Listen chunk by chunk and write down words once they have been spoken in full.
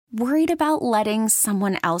Worried about letting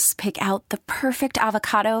someone else pick out the perfect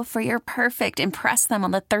avocado for your perfect impress them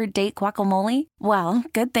on the third date guacamole? Well,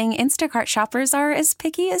 good thing Instacart shoppers are as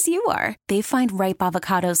picky as you are. They find ripe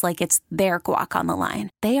avocados like it's their guac on the line.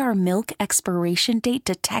 They are milk expiration date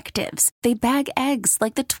detectives. They bag eggs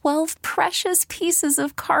like the 12 precious pieces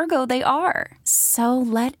of cargo they are. So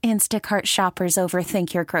let Instacart shoppers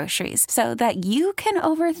overthink your groceries so that you can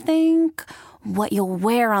overthink what you'll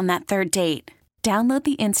wear on that third date. Download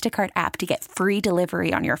the Instacart app to get free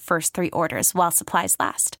delivery on your first 3 orders while supplies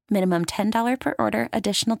last. Minimum $10 per order.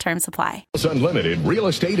 Additional terms apply. Unlimited Real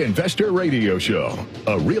Estate Investor Radio Show,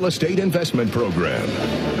 a real estate investment program.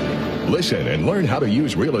 Listen and learn how to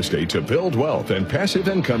use real estate to build wealth and passive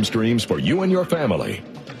income streams for you and your family.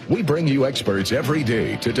 We bring you experts every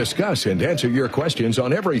day to discuss and answer your questions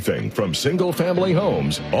on everything from single-family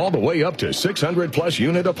homes all the way up to 600-plus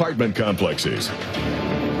unit apartment complexes.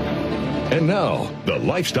 And now, the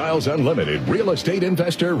Lifestyles Unlimited Real Estate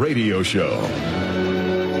Investor Radio Show.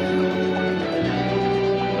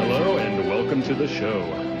 Hello and welcome to the show.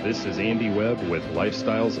 This is Andy Webb with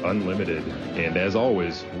Lifestyles Unlimited. And as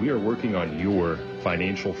always, we are working on your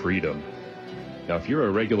financial freedom. Now, if you're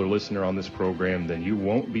a regular listener on this program, then you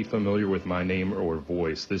won't be familiar with my name or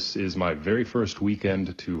voice. This is my very first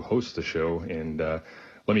weekend to host the show, and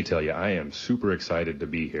let me tell you, I am super excited to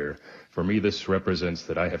be here. For me, this represents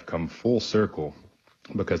that I have come full circle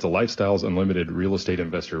because the Lifestyles Unlimited Real Estate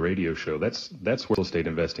Investor Radio Show, that's real estate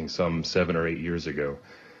investing some 7 or 8 years ago.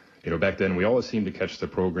 You know, back then we always seemed to catch the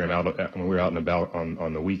program out when we were out and about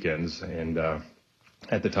on the weekends, and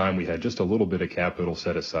at the time we had just a little bit of capital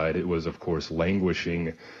set aside. It was, of course,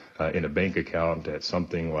 languishing in a bank account at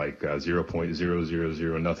something like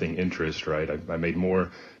 0.000 nothing interest, right? I made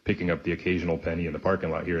more picking up the occasional penny in the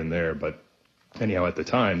parking lot here and there, but anyhow, at the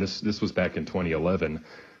time, this was back in 2011,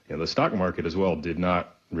 you know, the stock market as well did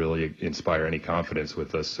not really inspire any confidence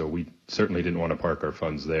with us, so we certainly didn't want to park our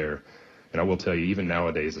funds there. And I will tell you, even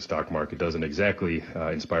nowadays, the stock market doesn't exactly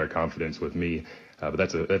inspire confidence with me, but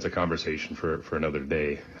that's a conversation for another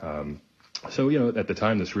day. So, you know, at the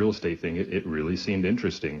time, this real estate thing, it really seemed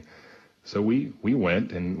interesting. So we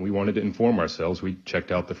went and we wanted to inform ourselves. We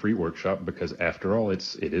checked out the free workshop because, after all,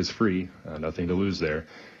 it is free, nothing to lose there.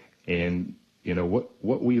 And you know,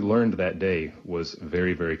 what we learned that day was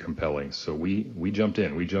very, very compelling. So we jumped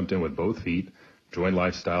in. We jumped in with both feet, joined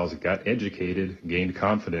Lifestyles, got educated, gained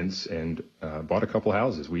confidence, and bought a couple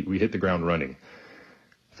houses. We hit the ground running.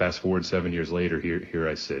 Fast forward 7 years later, here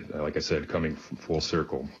I sit, like I said, coming full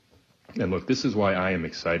circle. And look, this is why I am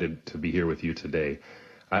excited to be here with you today.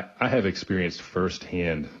 I have experienced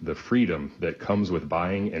firsthand the freedom that comes with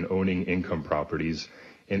buying and owning income properties,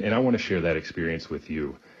 and I want to share that experience with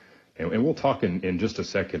you. And we'll talk in just a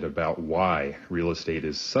second about why real estate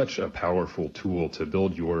is such a powerful tool to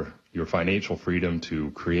build your financial freedom, to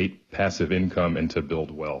create passive income, and to build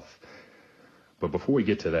wealth. But before we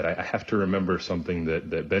get to that, I have to remember something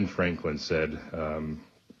that Ben Franklin said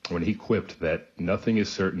when he quipped that nothing is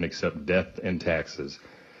certain except death and taxes.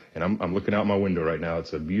 And I'm looking out my window right now.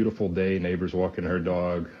 It's a beautiful day. Neighbor's walking her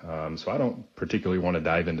dog. So I don't particularly want to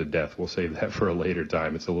dive into death. We'll save that for a later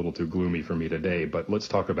time. It's a little too gloomy for me today. But let's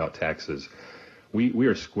talk about taxes. We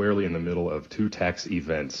are squarely in the middle of 2 tax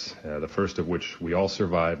events, the first of which we all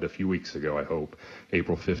survived a few weeks ago, I hope,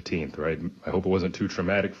 April 15th, right? I hope it wasn't too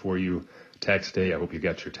traumatic for you. Tax day, I hope you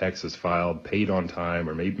got your taxes filed, paid on time,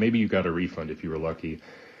 or maybe you got a refund if you were lucky.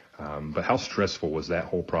 But how stressful was that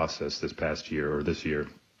whole process this past year or this year?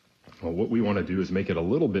 Well, what we want to do is make it a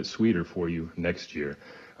little bit sweeter for you next year.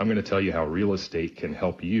 I'm going to tell you how real estate can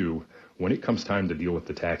help you when it comes time to deal with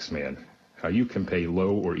the tax man, how you can pay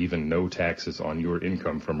low or even no taxes on your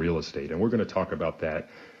income from real estate. And we're going to talk about that.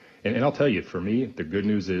 And I'll tell you, for me, the good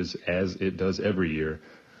news is, as it does every year,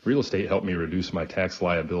 real estate helped me reduce my tax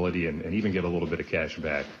liability and even get a little bit of cash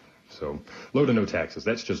back. So low to no taxes,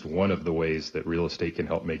 that's just one of the ways that real estate can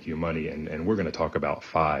help make you money. And we're going to talk about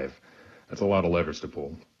 5. That's a lot of levers to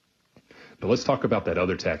pull. But let's talk about that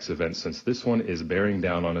other tax event, since this one is bearing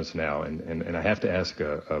down on us now. And I have to ask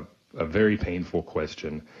a very painful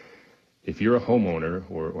question. If you're a homeowner,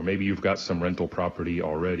 or maybe you've got some rental property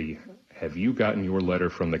already, have you gotten your letter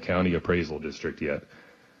from the county appraisal district yet?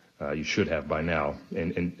 You should have by now.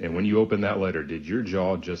 And when you open that letter, did your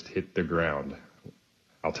jaw just hit the ground?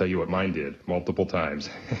 I'll tell you what mine did multiple times.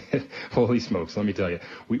 Holy smokes, let me tell you.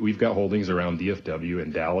 We've got holdings around DFW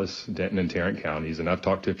in Dallas, Denton, and Tarrant counties, and I've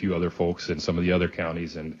talked to a few other folks in some of the other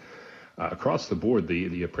counties, and across the board,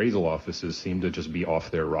 the appraisal offices seem to just be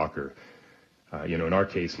off their rocker. In our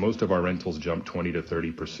case, most of our rentals jumped 20 to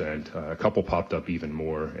 30%. A couple popped up even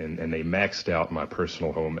more, and they maxed out my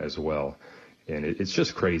personal home as well. And it's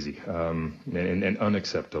just crazy and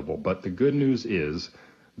unacceptable. But the good news is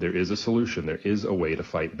there is a solution. There is a way to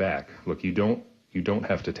fight back. Look, you don't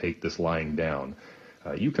have to take this lying down.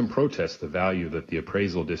 You can protest the value that the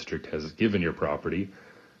appraisal district has given your property.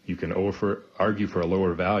 You can argue for a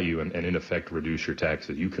lower value and in effect reduce your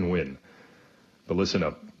taxes. You can win. But listen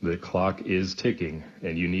up, the clock is ticking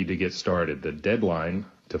and you need to get started. The deadline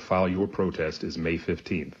to file your protest is May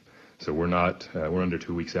 15th. So we're under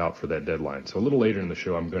 2 weeks out for that deadline. So a little later in the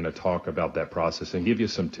show, I'm going to talk about that process and give you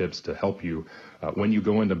some tips to help you when you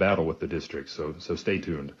go into battle with the district. So stay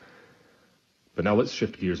tuned. But now let's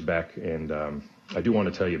shift gears back. And I do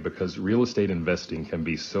want to tell you, because real estate investing can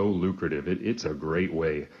be so lucrative, it's a great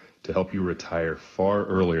way to help you retire far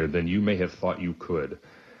earlier than you may have thought you could.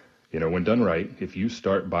 You know, when done right, if you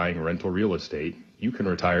start buying rental real estate, you can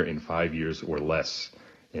retire in 5 years or less.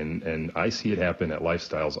 And I see it happen at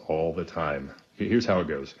Lifestyles all the time. Here's how it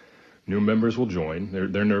goes. New members will join.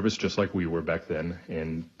 They're nervous just like we were back then,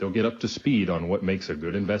 and they'll get up to speed on what makes a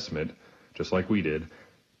good investment, just like we did,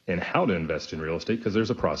 and how to invest in real estate, because there's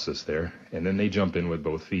a process there, and then they jump in with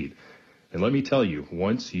both feet. And let me tell you,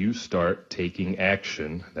 once you start taking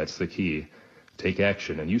action, that's the key, take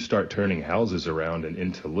action, and you start turning houses around and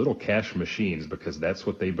into little cash machines, because that's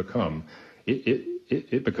what they become,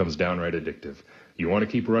 it becomes downright addictive. You want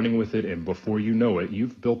to keep running with it, and before you know it,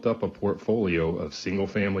 you've built up a portfolio of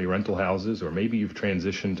single-family rental houses, or maybe you've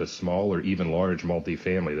transitioned to small or even large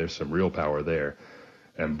multifamily. There's some real power there.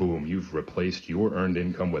 And boom, you've replaced your earned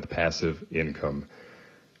income with passive income.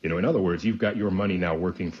 You know, in other words, you've got your money now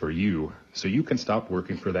working for you, so you can stop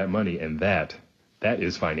working for that money, and that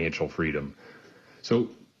is financial freedom. So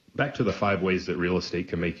back to the 5 ways that real estate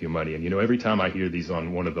can make you money. And, you know, every time I hear these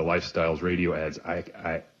on one of the Lifestyles radio ads,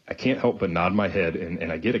 I can't help but nod my head,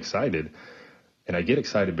 and I get excited. And I get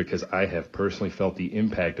excited because I have personally felt the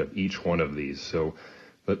impact of each one of these. So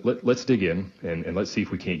let's dig in, and let's see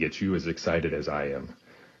if we can't get you as excited as I am.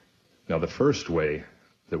 Now, the first way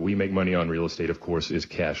that we make money on real estate, of course, is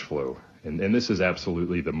cash flow. And this is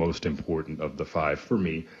absolutely the most important of the 5 for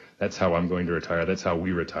me. That's how I'm going to retire. That's how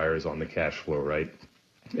we retire, is on the cash flow, right?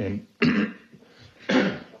 And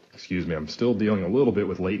excuse me, I'm still dealing a little bit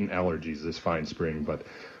with latent allergies this fine spring, but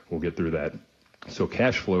we'll get through that. So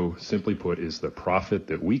cash flow, simply put, is the profit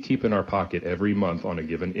that we keep in our pocket every month on a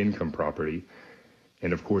given income property.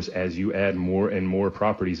 And of course, as you add more and more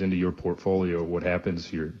properties into your portfolio, what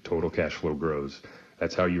happens? Your total cash flow grows.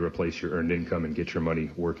 That's how you replace your earned income and get your money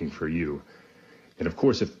working for you. And of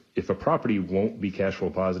course, if a property won't be cash flow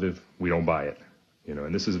positive, we don't buy it. You know,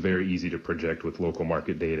 and this is very easy to project with local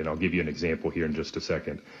market data, and I'll give you an example here in just a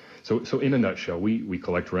second. So in a nutshell, we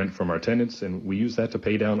collect rent from our tenants, and we use that to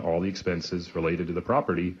pay down all the expenses related to the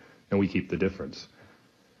property, and we keep the difference.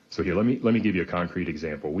 So here, let me give you a concrete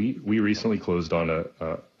example. We recently closed on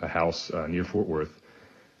a house near Fort Worth,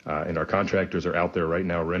 and our contractors are out there right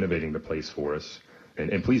now renovating the place for us.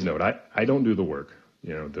 And please note, I don't do the work.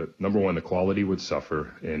 You know, number one, the quality would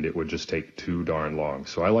suffer, and it would just take too darn long.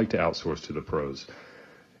 So I like to outsource to the pros.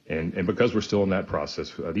 And because we're still in that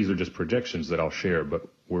process, these are just projections that I'll share, but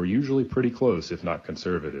we're usually pretty close, if not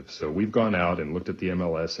conservative. So we've gone out and looked at the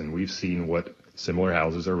MLS, and we've seen what similar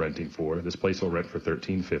houses are renting for. This place will rent for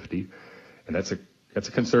 $13.50, and that's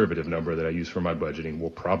a conservative number that I use for my budgeting. We'll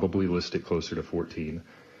probably list it closer to $14.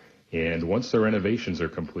 And once the renovations are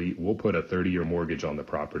complete, we'll put a 30-year mortgage on the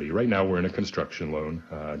property. Right now, we're in a construction loan,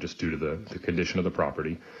 just due to the condition of the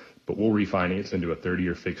property. But we'll refinance into a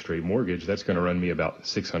 30-year fixed-rate mortgage. That's going to run me about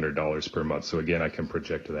 $600 per month. So again, I can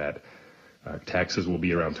project that. Taxes will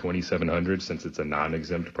be around $2,700 since it's a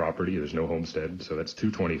non-exempt property. There's no homestead, so that's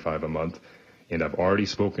 $225 a month. And I've already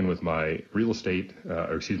spoken with my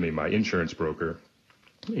my insurance broker,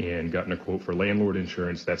 and gotten a quote for landlord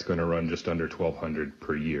insurance. That's going to run just under $1,200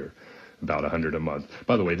 per year, about $100 a month.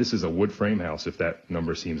 By the way, this is a wood frame house, if that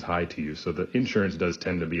number seems high to you. So the insurance does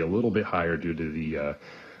tend to be a little bit higher due to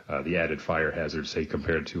the added fire hazard, say,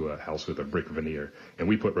 compared to a house with a brick veneer. And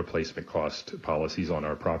we put replacement cost policies on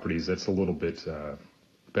our properties. That's a little bit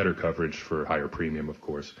better coverage for higher premium, of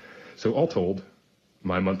course. So all told,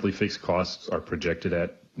 my monthly fixed costs are projected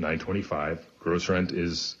at $925. Gross rent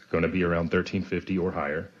is going to be around $13.50 or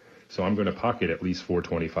higher. So I'm going to pocket at least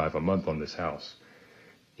 $425 a month on this house.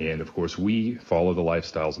 And of course, we follow the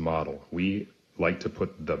Lifestyles model. We like to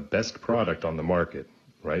put the best product on the market,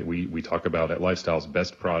 right? We talk about at Lifestyles,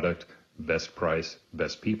 best product, best price,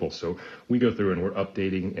 best people. So we go through and we're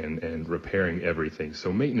updating and repairing everything.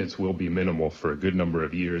 So maintenance will be minimal for a good number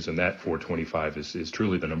of years, and that $425 is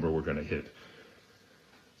truly the number we're going to hit.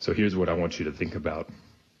 So here's what I want you to think about.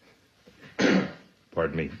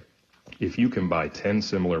 Pardon me. if you can buy 10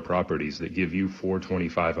 similar properties that give you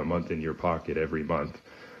 $425 a month in your pocket every month,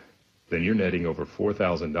 then you're netting over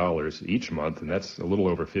 $4,000 each month, and that's a little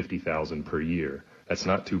over $50,000 per year. That's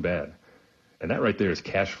not too bad. And that right there is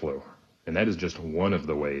cash flow. And that is just one of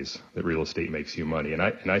the ways that real estate makes you money. And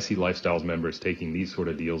I see Lifestyles members taking these sort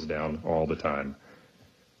of deals down all the time.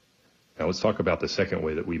 Now let's talk about the second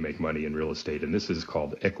way that we make money in real estate, and this is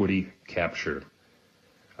called equity capture.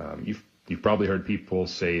 You've probably heard people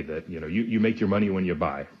say that, you make your money when you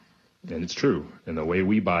buy. And it's true. And the way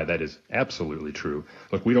we buy, that is absolutely true.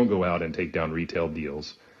 Look, we don't go out and take down retail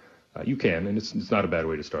deals. You can, and it's not a bad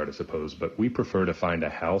way to start, I suppose, but we prefer to find a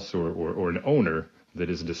house or an owner that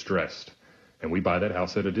is distressed, and we buy that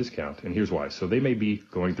house at a discount. And here's why. So they may be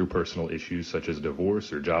going through personal issues such as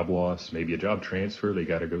divorce or job loss, maybe a job transfer, they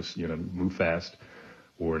got to go, move fast,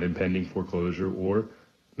 or an impending foreclosure, or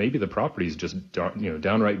maybe the property's just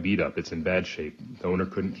downright beat up. It's in bad shape. The owner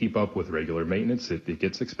couldn't keep up with regular maintenance. It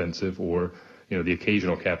gets expensive, or the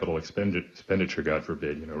occasional capital expenditure, God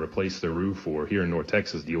forbid, replace the roof, or here in North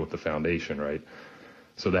Texas, deal with the foundation, right?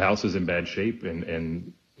 So the house is in bad shape,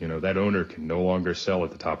 and that owner can no longer sell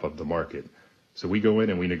at the top of the market. So we go in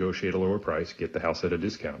and we negotiate a lower price, get the house at a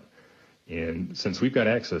discount. And since we've got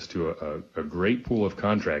access to a great pool of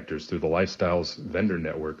contractors through the Lifestyles vendor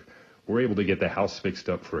network, we're able to get the house fixed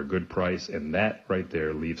up for a good price, and that right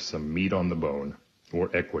there leaves some meat on the bone, or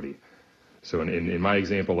equity. So in my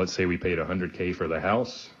example, let's say we paid $100K for the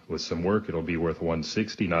house. With some work, it'll be worth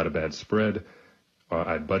 $160, not a bad spread.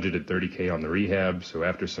 I budgeted $30K on the rehab, so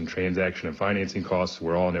after some transaction and financing costs,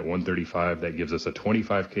 we're all in at $135. That gives us a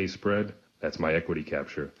 $25K spread. That's my equity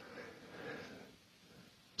capture.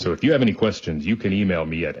 So if you have any questions, you can email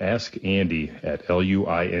me at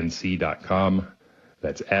askandy@luinc.com.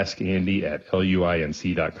 That's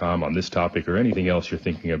askandy@luinc.com on this topic or anything else you're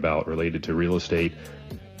thinking about related to real estate.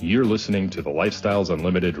 You're listening to the Lifestyles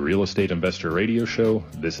Unlimited Real Estate Investor Radio Show.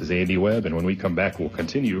 This is Andy Webb, and when we come back, we'll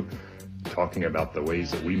continue talking about the ways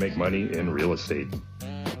that we make money in real estate.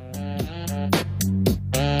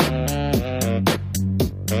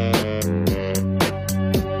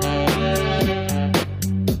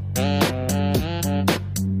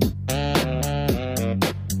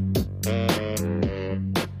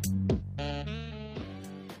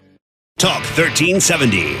 Talk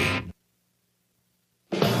 1370.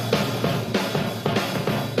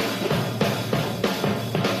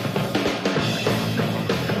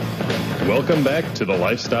 Welcome back to the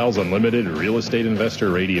Lifestyles Unlimited Real Estate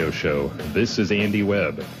Investor Radio Show. This is Andy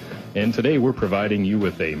Webb, and today we're providing you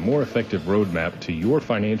with a more effective roadmap to your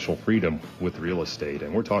financial freedom with real estate.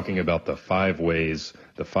 And we're talking about the 5 ways,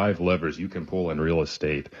 the 5 levers you can pull in real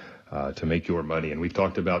estate to make your money. And we've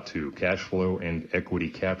talked about 2, cash flow and equity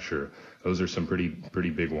capture. Those are some pretty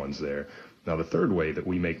big ones there. Now, the third way that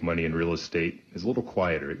we make money in real estate is a little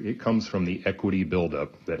quieter. It comes from the equity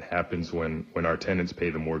buildup that happens when our tenants pay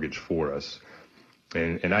the mortgage for us.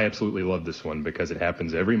 And I absolutely love this one because it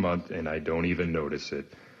happens every month and I don't even notice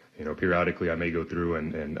it. Periodically I may go through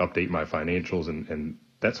and update my financials, and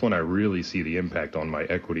that's when I really see the impact on my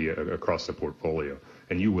equity across the portfolio.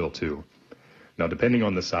 And you will too. Now, depending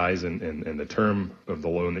on the size and the term of the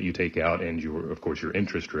loan that you take out and your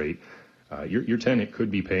interest rate, your tenant could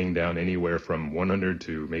be paying down anywhere from $100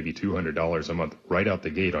 to maybe $200 a month right out the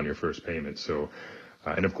gate on your first payment. So,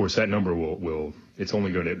 and of course that number it's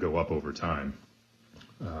only going to go up over time.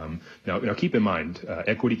 Now keep in mind,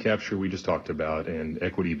 equity capture we just talked about and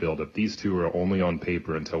equity buildup, these 2 are only on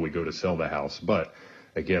paper until we go to sell the house. But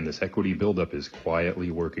again, this equity buildup is quietly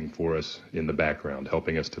working for us in the background,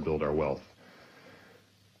 helping us to build our wealth.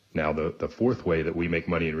 Now, the fourth way that we make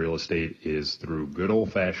money in real estate is through good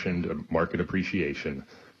old-fashioned market appreciation.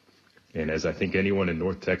 And as I think anyone in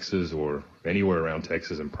North Texas or anywhere around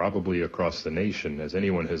Texas and probably across the nation, as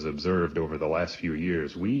anyone has observed over the last few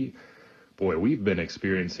years, we've been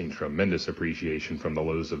experiencing tremendous appreciation from the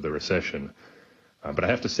lows of the recession. But I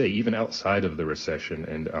have to say, even outside of the recession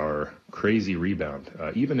and our crazy rebound,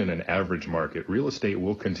 even in an average market, real estate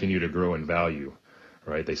will continue to grow in value.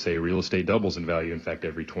 Right? They say real estate doubles in value, in fact,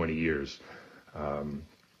 every 20 years. And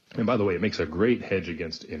by the way, it makes a great hedge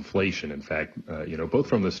against inflation. In fact, both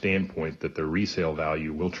from the standpoint that the resale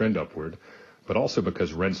value will trend upward, but also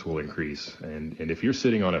because rents will increase. And if you're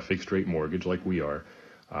sitting on a fixed rate mortgage like we are,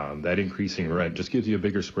 that increasing rent just gives you a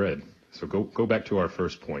bigger spread. So go back to our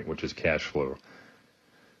first point, which is cash flow.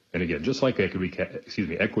 And again, just like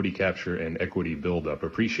equity capture and equity buildup,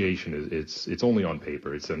 appreciation it's only on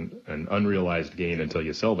paper. It's an unrealized gain until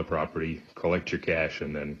you sell the property, collect your cash,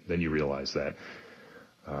 and then you realize that.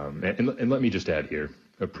 And let me just add here,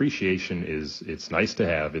 appreciation it's nice to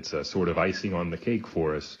have. It's a sort of icing on the cake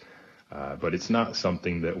for us. But it's not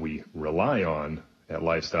something that we rely on at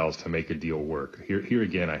Lifestyles to make a deal work. Here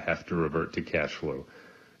again, I have to revert to cash flow.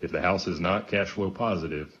 If the house is not cash flow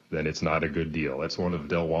positive, then it's not a good deal. That's one of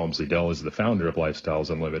Del Walmsley. Del is the founder of Lifestyles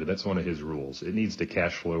Unlimited. That's one of his rules. It needs to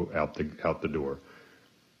cash flow out the door.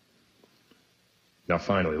 Now,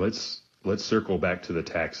 finally, let's circle back to the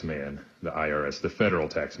tax man, the IRS, the federal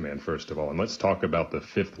tax man, first of all, and let's talk about the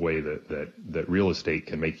fifth way that real estate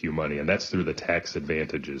can make you money, and that's through the tax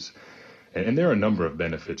advantages. And there are a number of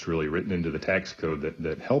benefits really written into the tax code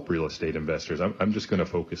that help real estate investors. I'm just going to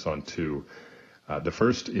focus on two. The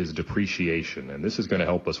first is depreciation, and this is going to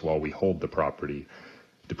help us while we hold the property.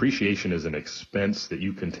 Depreciation is an expense that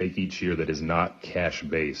you can take each year that is not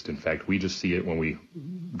cash-based. In fact, we just see it when we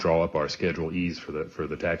draw up our Schedule E's for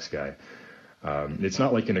the tax guy. It's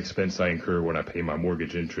not like an expense I incur when I pay my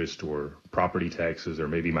mortgage interest or property taxes or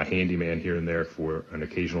maybe my handyman here and there for an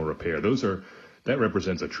occasional repair. That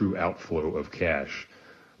represents a true outflow of cash.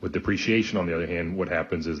 With depreciation, on the other hand, what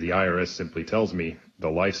happens is the IRS simply tells me the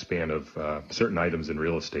lifespan of certain items in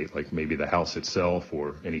real estate, like maybe the house itself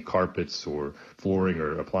or any carpets or flooring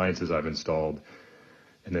or appliances I've installed.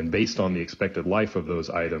 And then based on the expected life of those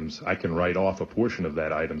items, I can write off a portion of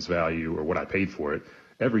that item's value or what I paid for it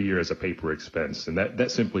every year as a paper expense. And that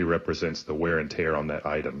simply represents the wear and tear on that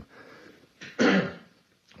item.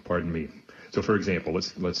 Pardon me. So, for example,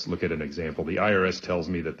 let's look at an example. The IRS tells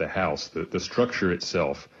me that the house, the structure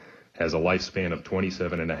itself, has a lifespan of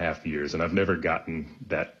 27 and a half years, and I've never gotten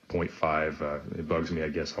that 0.5. It bugs me, I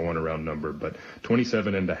guess. I want a round number, but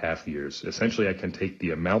 27 and a half years. Essentially, I can take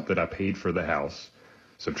the amount that I paid for the house,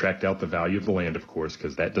 subtract out the value of the land, of course,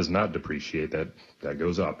 because that does not depreciate. That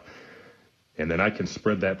goes up. And then I can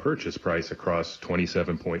spread that purchase price across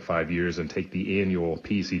 27.5 years and take the annual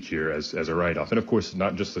piece each year as a write-off. And of course,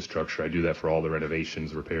 not just the structure. I do that for all the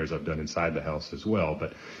renovations, repairs I've done inside the house as well.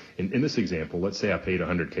 But in this example, let's say I paid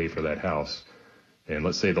 $100K for that house. And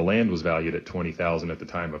let's say the land was valued at $20,000 at the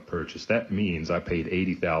time of purchase. That means I paid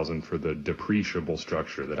 $80,000 for the depreciable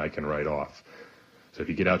structure that I can write off. So if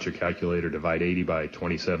you get out your calculator, divide 80 by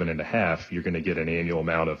 27 and a half, you're going to get an annual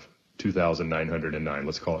amount of $2,909.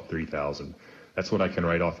 Let's call it $3,000. That's what I can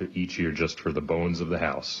write off each year just for the bones of the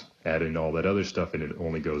house. Add in all that other stuff, and it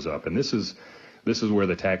only goes up. And this is where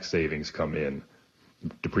the tax savings come in.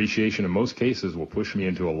 Depreciation in most cases will push me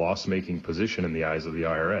into a loss-making position in the eyes of the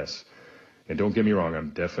IRS. And don't get me wrong,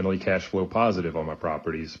 I'm definitely cash flow positive on my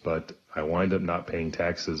properties, but I wind up not paying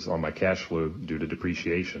taxes on my cash flow due to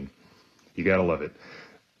depreciation. You gotta love it.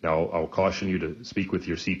 Now, I'll caution you to speak with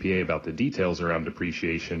your CPA about the details around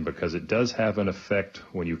depreciation because it does have an effect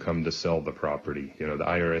when you come to sell the property. You know, the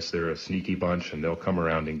IRS, they're a sneaky bunch, and they'll come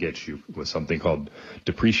around and get you with something called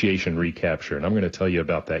depreciation recapture. And I'm going to tell you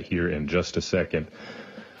about that here in just a second.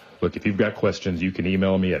 Look, if you've got questions, you can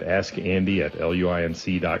email me at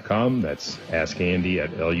askandy@luinc.com. That's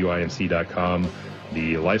askandy@luinc.com.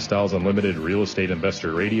 The Lifestyles Unlimited Real Estate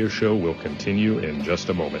Investor Radio Show will continue in just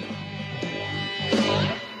a moment.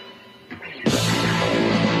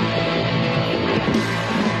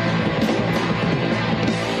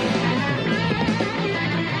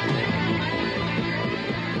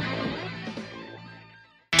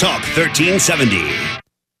 Talk 1370.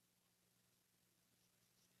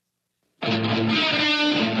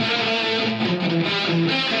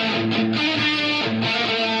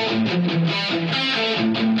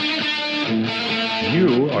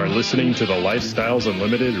 You are listening to the Lifestyles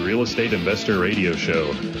Unlimited Real Estate Investor Radio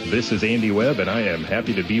Show. This is Andy Webb, and I am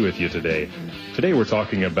happy to be with you today. Today we're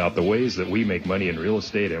talking about the ways that we make money in real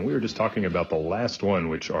estate, and we were just talking about the last one,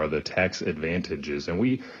 which are the tax advantages. And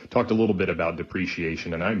we talked a little bit about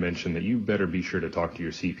depreciation, and I mentioned that you better be sure to talk to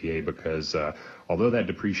your CPA because although that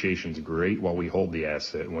depreciation is great while we hold the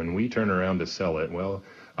asset, when we turn around to sell it, well,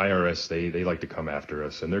 IRS, they like to come after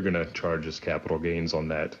us, and they're going to charge us capital gains on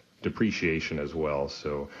that depreciation as well.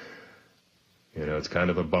 So, you know, it's kind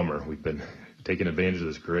of a bummer. We've been taking advantage of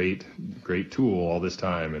this great tool all this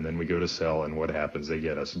time, and then we go to sell, and what happens? They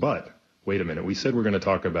get us. But wait a minute. We said we're going to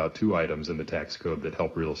talk about two items in the tax code that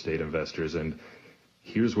help real estate investors, and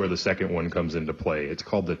here's where the second one comes into play. It's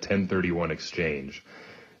called the 1031 exchange.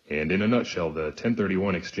 And in a nutshell, the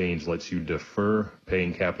 1031 exchange lets you defer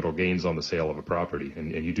paying capital gains on the sale of a property,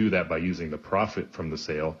 and you do that by using the profit from the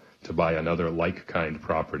sale to buy another like-kind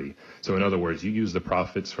property. So in other words, you use the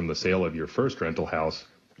profits from the sale of your first rental house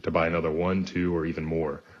to buy another 1, 2, or even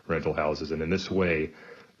more rental houses. And in this way,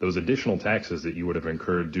 those additional taxes that you would have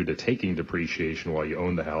incurred due to taking depreciation while you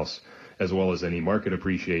own the house, as well as any market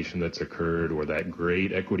appreciation that's occurred or that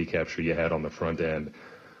great equity capture you had on the front end,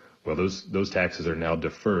 Well, those taxes are now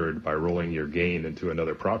deferred by rolling your gain into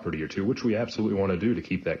another property or two, which we absolutely want to do to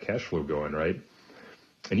keep that cash flow going, right?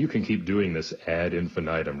 And you can keep doing this ad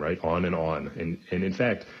infinitum, right? On and on. And in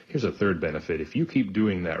fact, here's a third benefit. If you keep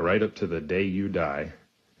doing that right up to the day you die,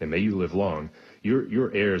 and may you live long,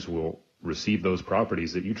 your heirs will receive those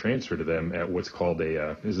properties that you transfer to them at what's called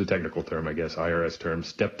this is a technical term, I guess, IRS term,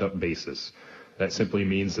 stepped up basis. That simply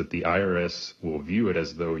means that the IRS will view it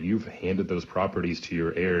as though you've handed those properties to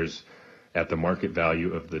your heirs at the market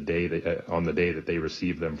value of the day on the day that they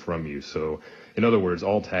receive them from you. So, in other words,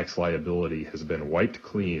 all tax liability has been wiped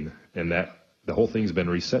clean, and that the whole thing's been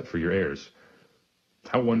reset for your heirs.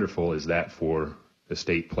 How wonderful is that for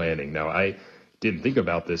estate planning? Now, I didn't think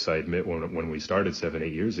about this, I admit, when we started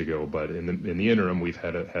 7-8 years ago, but in the interim, we've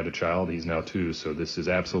had a child. He's now 2, so this is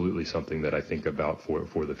absolutely something that I think about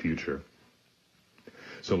for the future.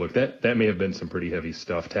 So look, that may have been some pretty heavy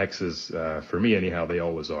stuff. Taxes, for me anyhow, they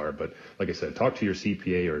always are. But like I said, talk to your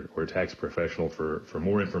CPA or tax professional for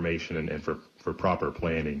more information and for proper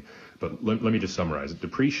planning. But let me just summarize.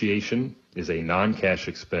 Depreciation is a non-cash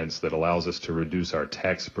expense that allows us to reduce our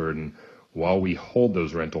tax burden while we hold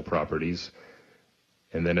those rental properties.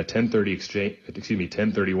 And then a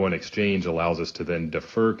 1031 exchange allows us to then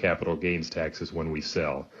defer capital gains taxes when we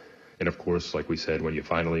sell. And of course, like we said, when you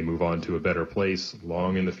finally move on to a better place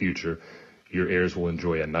long in the future, your heirs will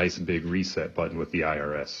enjoy a nice big reset button with the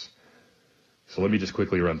IRS. So let me just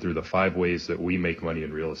quickly run through the 5 ways that we make money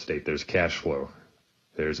in real estate. There's cash flow.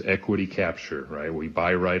 There's equity capture, right? We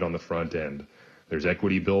buy right on the front end. There's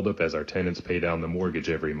equity buildup as our tenants pay down the mortgage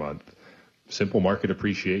every month. Simple market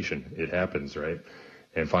appreciation. It happens, right?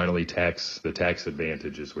 And finally, the tax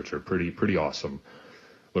advantages, which are pretty awesome.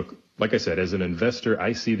 Look, like I said, as an investor,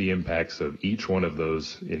 I see the impacts of each one of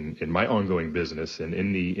those in my ongoing business and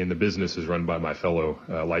in the businesses run by my fellow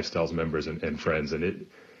Lifestyles members and friends. And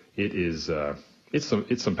it's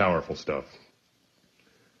some powerful stuff.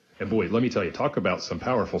 And boy, let me tell you, talk about some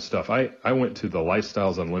powerful stuff. I went to the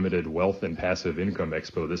Lifestyles Unlimited Wealth and Passive Income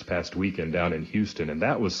Expo this past weekend down in Houston, and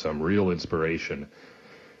that was some real inspiration.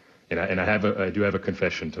 And I do have a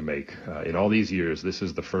confession to make. In all these years, this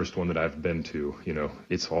is the first one that I've been to. You know,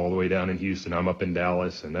 it's all the way down in Houston. I'm up in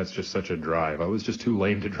Dallas, and that's just such a drive. I was just too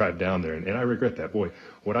lame to drive down there, and I regret that. Boy,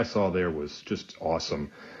 what I saw there was just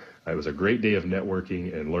awesome. It was a great day of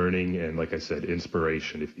networking and learning, and like I said,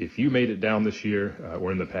 inspiration. If you made it down this year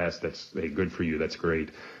or in the past, that's good for you. That's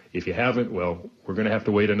great. If you haven't, well, we're going to have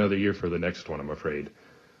to wait another year for the next one, I'm afraid.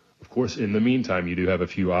 Of course, in the meantime, you do have a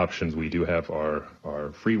few options. We do have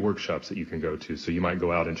our free workshops that you can go to, so you might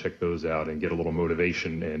go out and check those out and get a little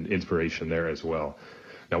motivation and inspiration there as well.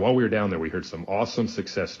 Now, while we were down there, we heard some awesome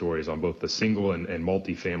success stories on both the single and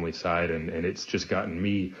multifamily side, and it's just gotten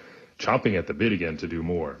me chomping at the bit again to do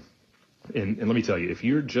more. And let me tell you, if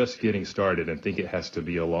you're just getting started and think it has to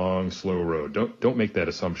be a long, slow road, don't make that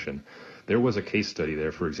assumption. There was a case study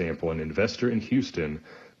there, for example, an investor in Houston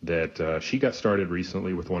that she got started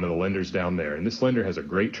recently with one of the lenders down there. And this lender has a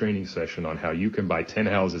great training session on how you can buy 10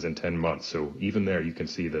 houses in 10 months. So even there, you can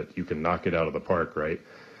see that you can knock it out of the park, right?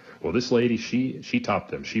 Well, this lady, she topped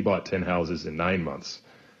them. She bought 10 houses in 9 months.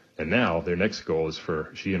 And now their next goal is for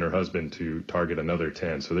she and her husband to target another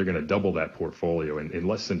 10. So they're going to double that portfolio in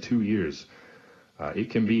less than 2 years. It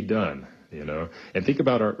can be done, you know. And think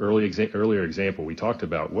about our earlier example. We talked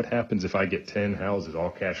about what happens if I get 10 houses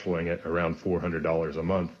all cash flowing at around $400 a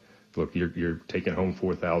month. Look, you're taking home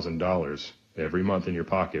 $4,000 every month in your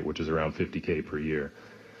pocket, which is around $50K per year.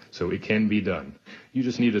 So it can be done. You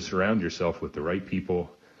just need to surround yourself with the right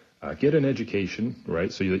people. Get an education,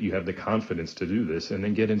 right, so that you have the confidence to do this, and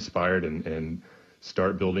then get inspired and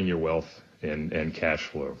start building your wealth and cash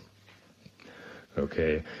flow.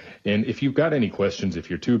 Okay, and if you've got any questions,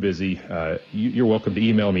 if you're too busy, you're welcome to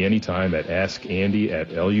email me anytime at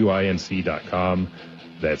askandy@luinc.com.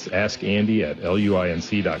 That's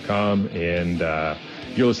askandy@luinc.com, and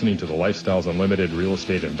you're listening to the Lifestyles Unlimited Real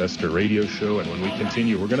Estate Investor Radio Show, and when we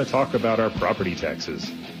continue, we're going to talk about our property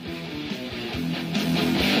taxes.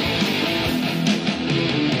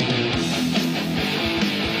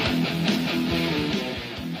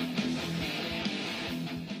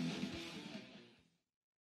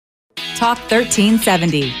 Talk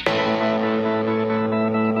 1370.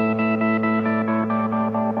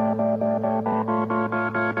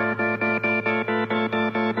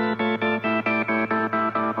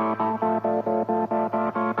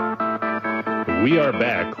 We are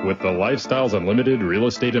back with the Lifestyles Unlimited Real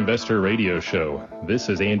Estate Investor Radio Show. This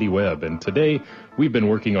is Andy Webb, and today we've been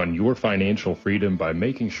working on your financial freedom by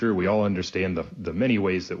making sure we all understand the many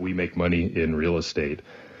ways that we make money in real estate.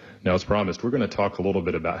 Now, as promised, we're going to talk a little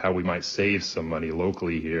bit about how we might save some money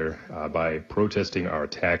locally here by protesting our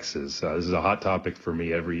taxes. This is a hot topic for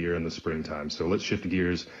me every year in the springtime, so let's shift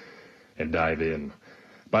gears and dive in.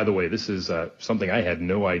 By the way, this is something I had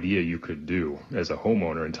no idea you could do as a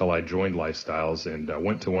homeowner until I joined Lifestyles and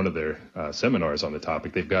went to one of their seminars on the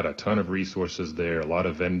topic. They've got a ton of resources there, a lot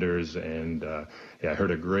of vendors, and I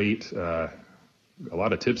heard a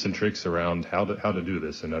lot of tips and tricks around how to do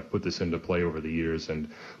this, and I've put this into play over the years.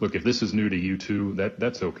 And look, if this is new to you too,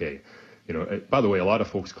 that's okay. You know, by the way, a lot of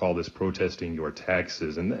folks call this protesting your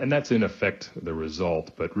taxes, and that's in effect the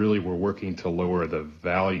result, but really we're working to lower the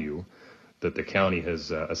value that the county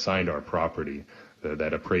has assigned our property,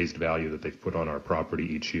 that appraised value that they've put on our property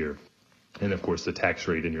each year. And of course, the tax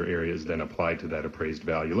rate in your area is then applied to that appraised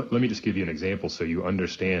value. Let me just give you an example so you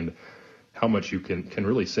understand how much you can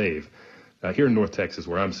really save. Here in North Texas,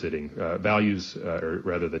 where I'm sitting,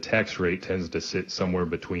 the tax rate tends to sit somewhere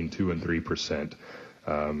between 2 and 3%.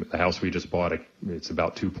 The house we just bought, it's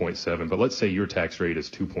about 2.7, but let's say your tax rate is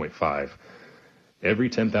 2.5.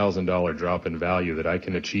 Every $10,000 drop in value that I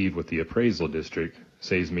can achieve with the appraisal district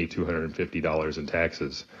saves me $250 in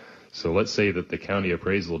taxes. So let's say that the county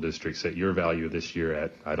appraisal district set your value this year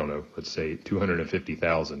at, I don't know, let's say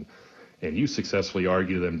 $250,000, and you successfully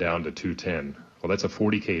argue them down to $210. Well, that's a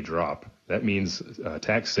 $40K drop. That means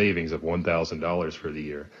tax savings of $1,000 for the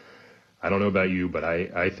year. I don't know about you, but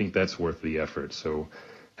I think that's worth the effort. So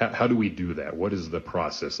how do we do that? What is the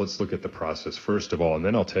process? Let's look at the process first of all, and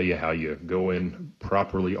then I'll tell you how you go in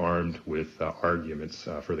properly armed with arguments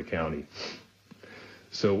for the county.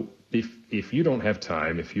 So if you don't have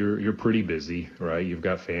time, if you're pretty busy, right? You've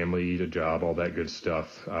got family, a job, all that good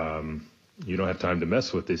stuff. You don't have time to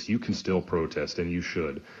mess with this. You can still protest, and you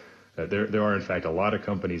should. There are, in fact, a lot of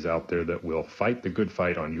companies out there that will fight the good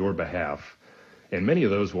fight on your behalf. And many of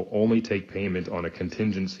those will only take payment on a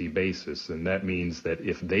contingency basis. And that means that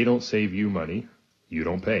if they don't save you money, you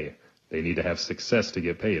don't pay. They need to have success to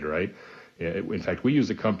get paid, right? In fact, we use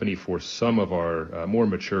a company for some of our more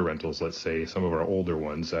mature rentals, let's say, some of our older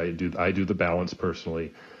ones. I do the balance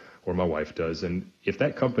personally, or my wife does. And if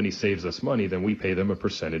that company saves us money, then we pay them a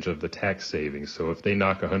percentage of the tax savings. So if they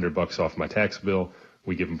knock $100 off my tax bill,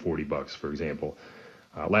 we give them $40, for example.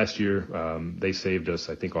 Last year, they saved us,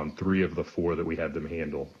 I think, on 3 of the 4 that we had them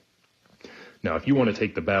handle. Now, if you want to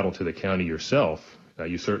take the battle to the county yourself,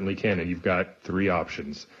 you certainly can, and you've got 3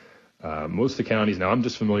 options. Most of the counties, now I'm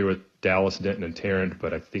just familiar with Dallas, Denton, and Tarrant,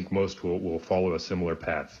 but I think most will follow a similar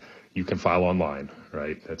path. You can file online,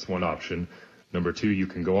 right? That's one option. Number 2, you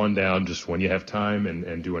can go on down just when you have time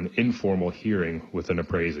and do an informal hearing with an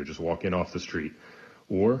appraiser. Just walk in off the street.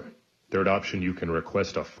 Or third option, you can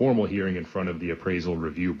request a formal hearing in front of the Appraisal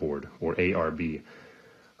Review Board, or ARB.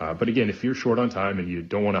 But again, if you're short on time and you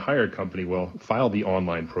don't want to hire a company, well, file the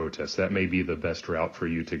online protest. That may be the best route for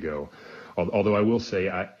you to go. Although I will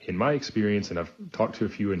say, in my experience, and I've talked to a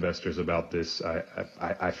few investors about this,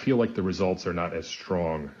 I feel like the results are not as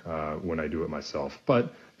strong when I do it myself.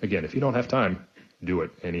 But again, if you don't have time, do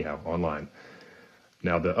it anyhow, online.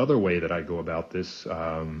 Now, the other way that I go about this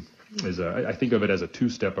I think of it as a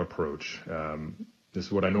 2-step approach. This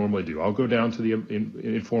is what I normally do. I'll go down to the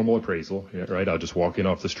informal appraisal, right? I'll just walk in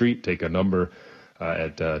off the street, take a number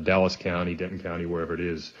at Dallas County, Denton County, wherever it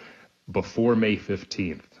is, before May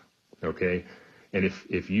 15th, okay? And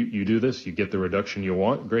if you do this, you get the reduction you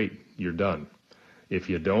want, great, you're done. If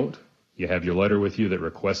you don't, you have your letter with you that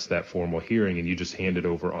requests that formal hearing, and you just hand it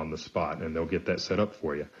over on the spot, and they'll get that set up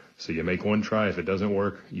for you. So you make one try. If it doesn't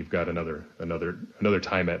work, you've got another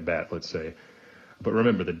time at bat, let's say. But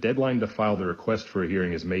remember, the deadline to file the request for a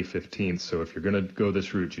hearing is May 15th. So if you're going to go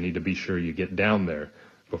this route, you need to be sure you get down there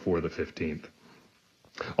before the 15th.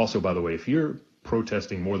 Also, by the way, if you're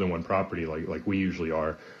protesting more than one property, like we usually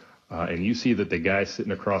are, and you see that the guy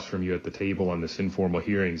sitting across from you at the table on this informal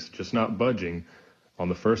hearing's just not budging on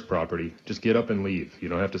the first property, just get up and leave. You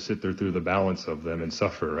don't have to sit there through the balance of them and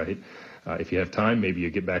suffer, right? If you have time, maybe you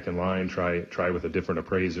get back in line, try with a different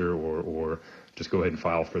appraiser, or just go ahead and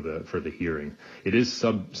file for the hearing. It is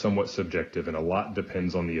somewhat subjective, and a lot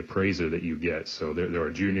depends on the appraiser that you get. So there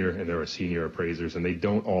are junior and there are senior appraisers, and they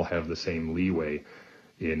don't all have the same leeway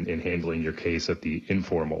in handling your case at the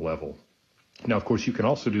informal level. Now, of course, you can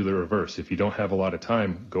also do the reverse. If you don't have a lot of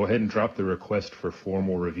time, go ahead and drop the request for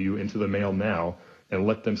formal review into the mail now and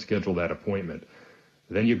let them schedule that appointment.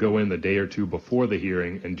 Then you go in the day or two before the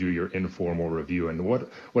hearing and do your informal review. And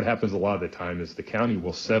what happens a lot of the time is the county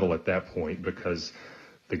will settle at that point, because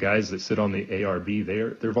the guys that sit on the ARB,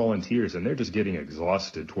 they're volunteers, and they're just getting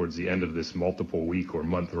exhausted towards the end of this multiple week or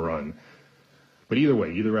month run. But either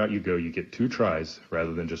way, either route you go, you get 2 tries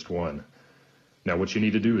rather than just one. Now, what you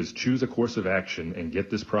need to do is choose a course of action and get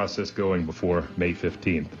this process going before May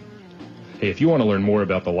 15th. Hey, if you want to learn more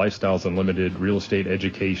about the Lifestyles Unlimited real estate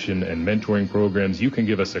education and mentoring programs, you can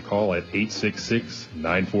give us a call at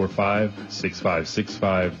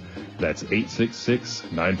 866-945-6565. That's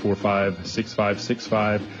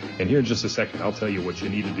 866-945-6565. And here in just a second, I'll tell you what you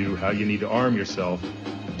need to do, how you need to arm yourself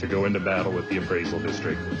to go into battle with the appraisal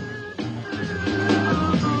district.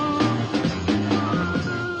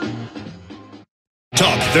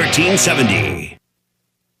 Talk 1370.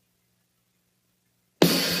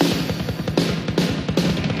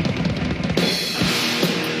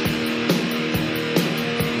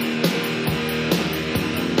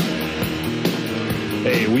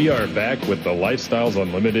 Hey, we are back with the Lifestyles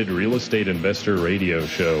Unlimited Real Estate Investor Radio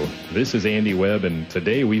Show. This is Andy Webb, and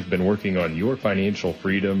today we've been working on your financial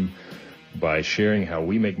freedom by sharing how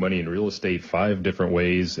we make money in real estate 5 different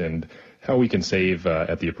ways and how we can save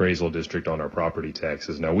at the appraisal district on our property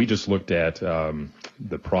taxes. Now, we just looked at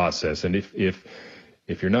the process, and if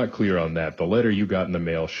you're not clear on that, the letter you got in the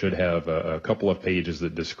mail should have a couple of pages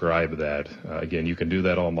that describe that. Again, you can do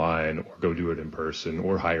that online or go do it in person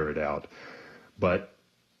or hire it out. But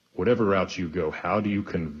whatever route you go, how do you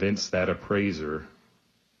convince that appraiser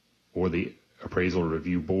or the appraisal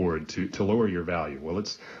review board to lower your value? Well,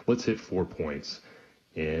 let's hit 4 points.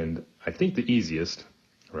 And I think the easiest,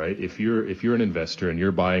 right, if you're an investor and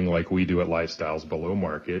you're buying like we do at Lifestyles below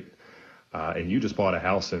market, and you just bought a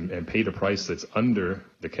house and paid a price that's under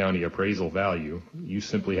the county appraisal value, you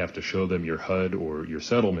simply have to show them your HUD or your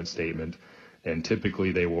settlement statement, and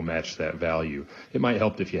typically they will match that value. It might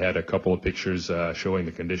help if you had a couple of pictures showing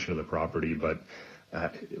the condition of the property, but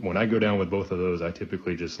when I go down with both of those, I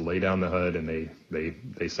typically just lay down the HUD and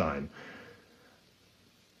they sign.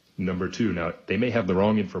 Number 2, now, they may have the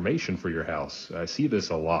wrong information for your house. I see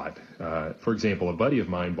this a lot. For example, a buddy of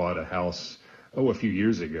mine bought a house, a few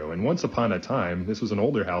years ago, and once upon a time, this was an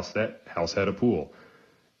older house, that house had a pool.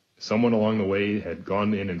 Someone along the way had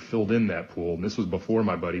gone in and filled in that pool, and this was before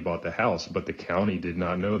my buddy bought the house, but the county did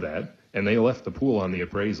not know that, and they left the pool on the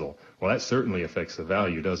appraisal. Well, that certainly affects the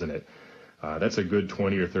value, doesn't it? That's a good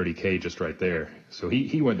 20 or 30K just right there. So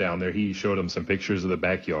he went down there, he showed them some pictures of the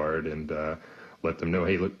backyard and let them know,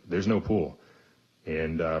 hey, look, there's no pool.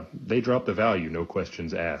 And they dropped the value, no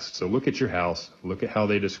questions asked. So look at your house, look at how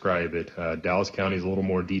they describe it. Dallas County is a little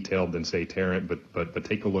more detailed than, say, Tarrant, but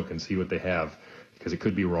take a look and see what they have, because it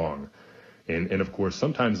could be wrong. And of course,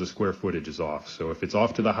 sometimes the square footage is off. So if it's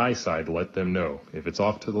off to the high side, let them know. If it's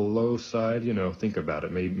off to the low side, think about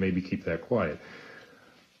it. Maybe keep that quiet.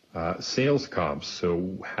 Sales comps.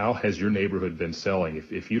 So how has your neighborhood been selling?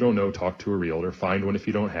 If you don't know, talk to a realtor, find one if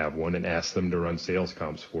you don't have one, and ask them to run sales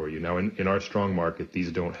comps for you. Now, in our strong market,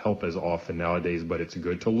 these don't help as often nowadays, but it's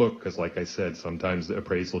good to look because, like I said, sometimes the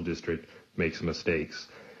appraisal district makes mistakes.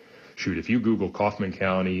 Shoot, if you Google Kaufman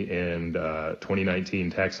County and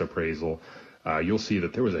 2019 tax appraisal, you'll see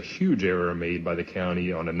that there was a huge error made by the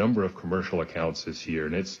county on a number of commercial accounts this year,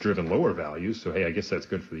 and it's driven lower values. So, hey, I guess that's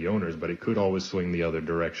good for the owners, but it could always swing the other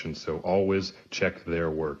direction. So always check their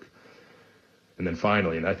work. And then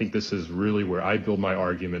finally, and I think this is really where I build my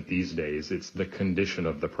argument these days, it's the condition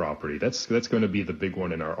of the property. That's going to be the big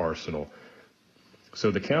one in our arsenal. So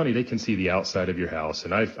the county, they can see the outside of your house,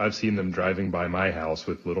 and I've seen them driving by my house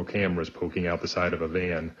with little cameras poking out the side of a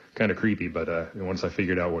van. Kind of creepy, but once I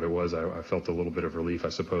figured out what it was, I felt a little bit of relief, I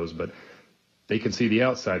suppose. But they can see the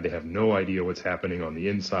outside. They have no idea what's happening on the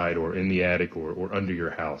inside or in the attic or under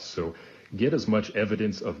your house. So get as much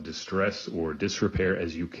evidence of distress or disrepair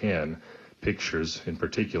as you can, pictures in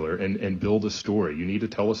particular, and build a story. You need to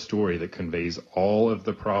tell a story that conveys all of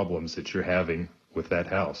the problems that you're having with that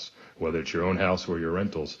house, whether it's your own house or your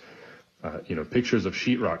rentals. Pictures of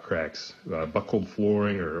sheetrock cracks, buckled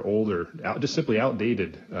flooring, or older, just simply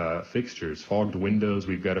outdated fixtures, fogged windows.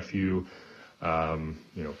 We've got a few,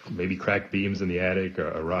 maybe cracked beams in the attic,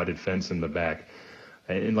 a rotted fence in the back.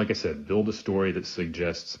 And like I said, build a story that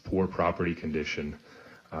suggests poor property condition.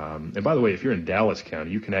 And by the way, if you're in Dallas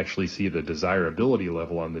County, you can actually see the desirability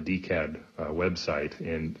level on the DCAD website.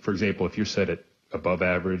 And for example, if you're set at above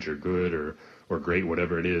average or good or great,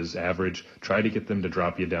 whatever it is, average, try to get them to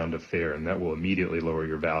drop you down to fair, and that will immediately lower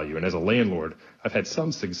your value. And as a landlord, I've had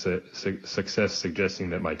some success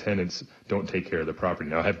suggesting that my tenants don't take care of the property.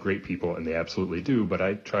 Now, I have great people, and they absolutely do, but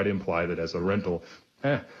I try to imply that as a rental,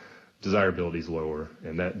 desirability is lower,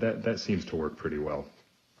 and that seems to work pretty well.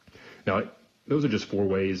 Now, those are just 4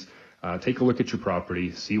 ways. Take a look at your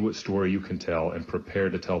property, see what story you can tell, and prepare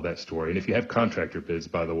to tell that story. And if you have contractor bids,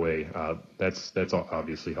 by the way, that's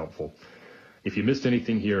obviously helpful. If you missed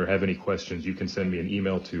anything here or have any questions, you can send me an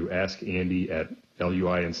email to askandy at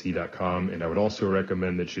LUINC.com. And I would also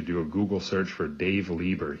recommend that you do a Google search for Dave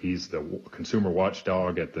Lieber. He's the consumer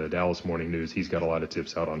watchdog at the Dallas Morning News. He's got a lot of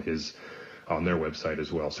tips out on their website as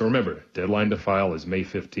well. So remember, deadline to file is May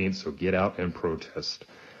 15th, so get out and protest.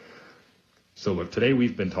 So look, today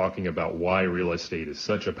we've been talking about why real estate is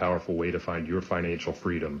such a powerful way to find your financial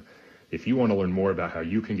freedom. If you want to learn more about how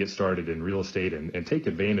you can get started in real estate and take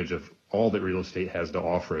advantage of all that real estate has to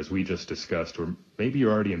offer, as we just discussed, or maybe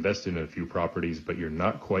you're already invested in a few properties, but you're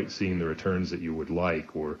not quite seeing the returns that you would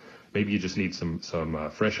like, or maybe you just need some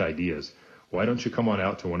fresh ideas, why don't you come on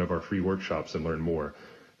out to one of our free workshops and learn more?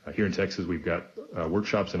 Here in Texas, we've got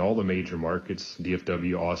workshops in all the major markets,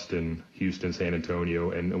 DFW, Austin, Houston, San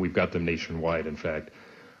Antonio, and we've got them nationwide, in fact.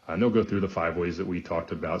 And they'll go through the 5 ways that we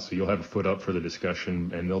talked about, so you'll have a foot up for the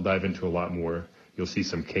discussion, and they'll dive into a lot more. You'll see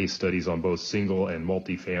some case studies on both single and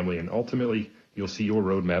multifamily, and ultimately, you'll see your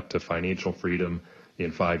roadmap to financial freedom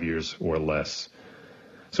in 5 years or less.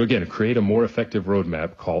 So again, create a more effective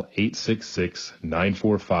roadmap. Call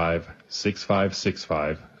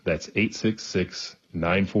 866-945-6565. That's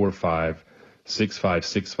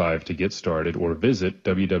 866-945-6565 to get started, or visit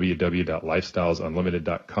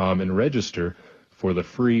www.lifestylesunlimited.com and register for the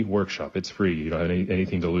free workshop. It's free. You don't have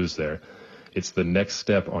anything to lose there. It's the next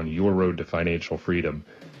step on your road to financial freedom.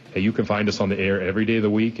 Hey, you can find us on the air every day of the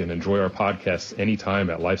week and enjoy our podcasts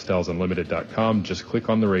anytime at lifestylesunlimited.com. Just click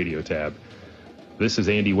on the radio tab. This is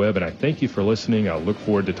Andy Webb, and I thank you for listening. I'll look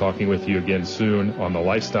forward to talking with you again soon on the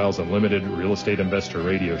Lifestyles Unlimited Real Estate Investor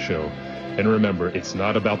Radio Show. And remember, it's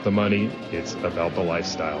not about the money, it's about the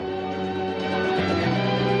lifestyle.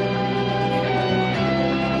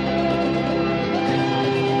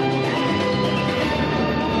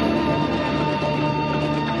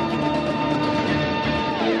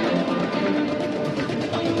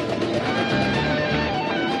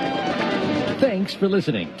 Thanks for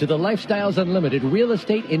listening to the Lifestyles Unlimited Real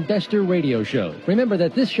Estate Investor Radio Show. Remember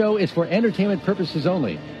that this show is for entertainment purposes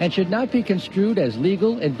only and should not be construed as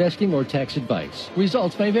legal, investing, or tax advice.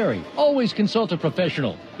 Results may vary. Always consult a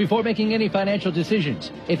professional before making any financial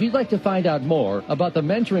decisions. If you'd like to find out more about the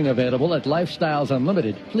mentoring available at Lifestyles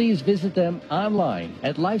Unlimited, please visit them online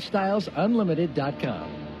at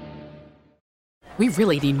lifestylesunlimited.com. We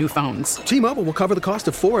really need new phones. T-Mobile will cover the cost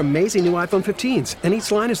of 4 amazing new iPhone 15s, and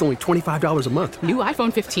each line is only $25 a month. New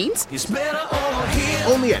iPhone 15s? It's better over here.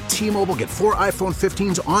 Only at T-Mobile, get 4 iPhone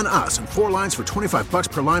 15s on us and 4 lines for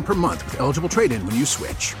 $25 per line per month with eligible trade-in when you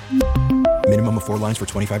switch. Minimum of 4 lines for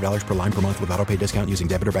 $25 per line per month with autopay discount using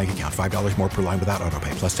debit or bank account. $5 more per line without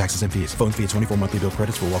autopay, plus taxes and fees. Phone fee at 24 monthly bill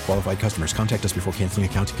credits for well-qualified customers. Contact us before canceling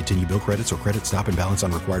account to continue bill credits or credit stop and balance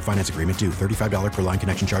on required finance agreement due. $35 per line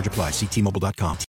connection charge applies. See T-Mobile.com.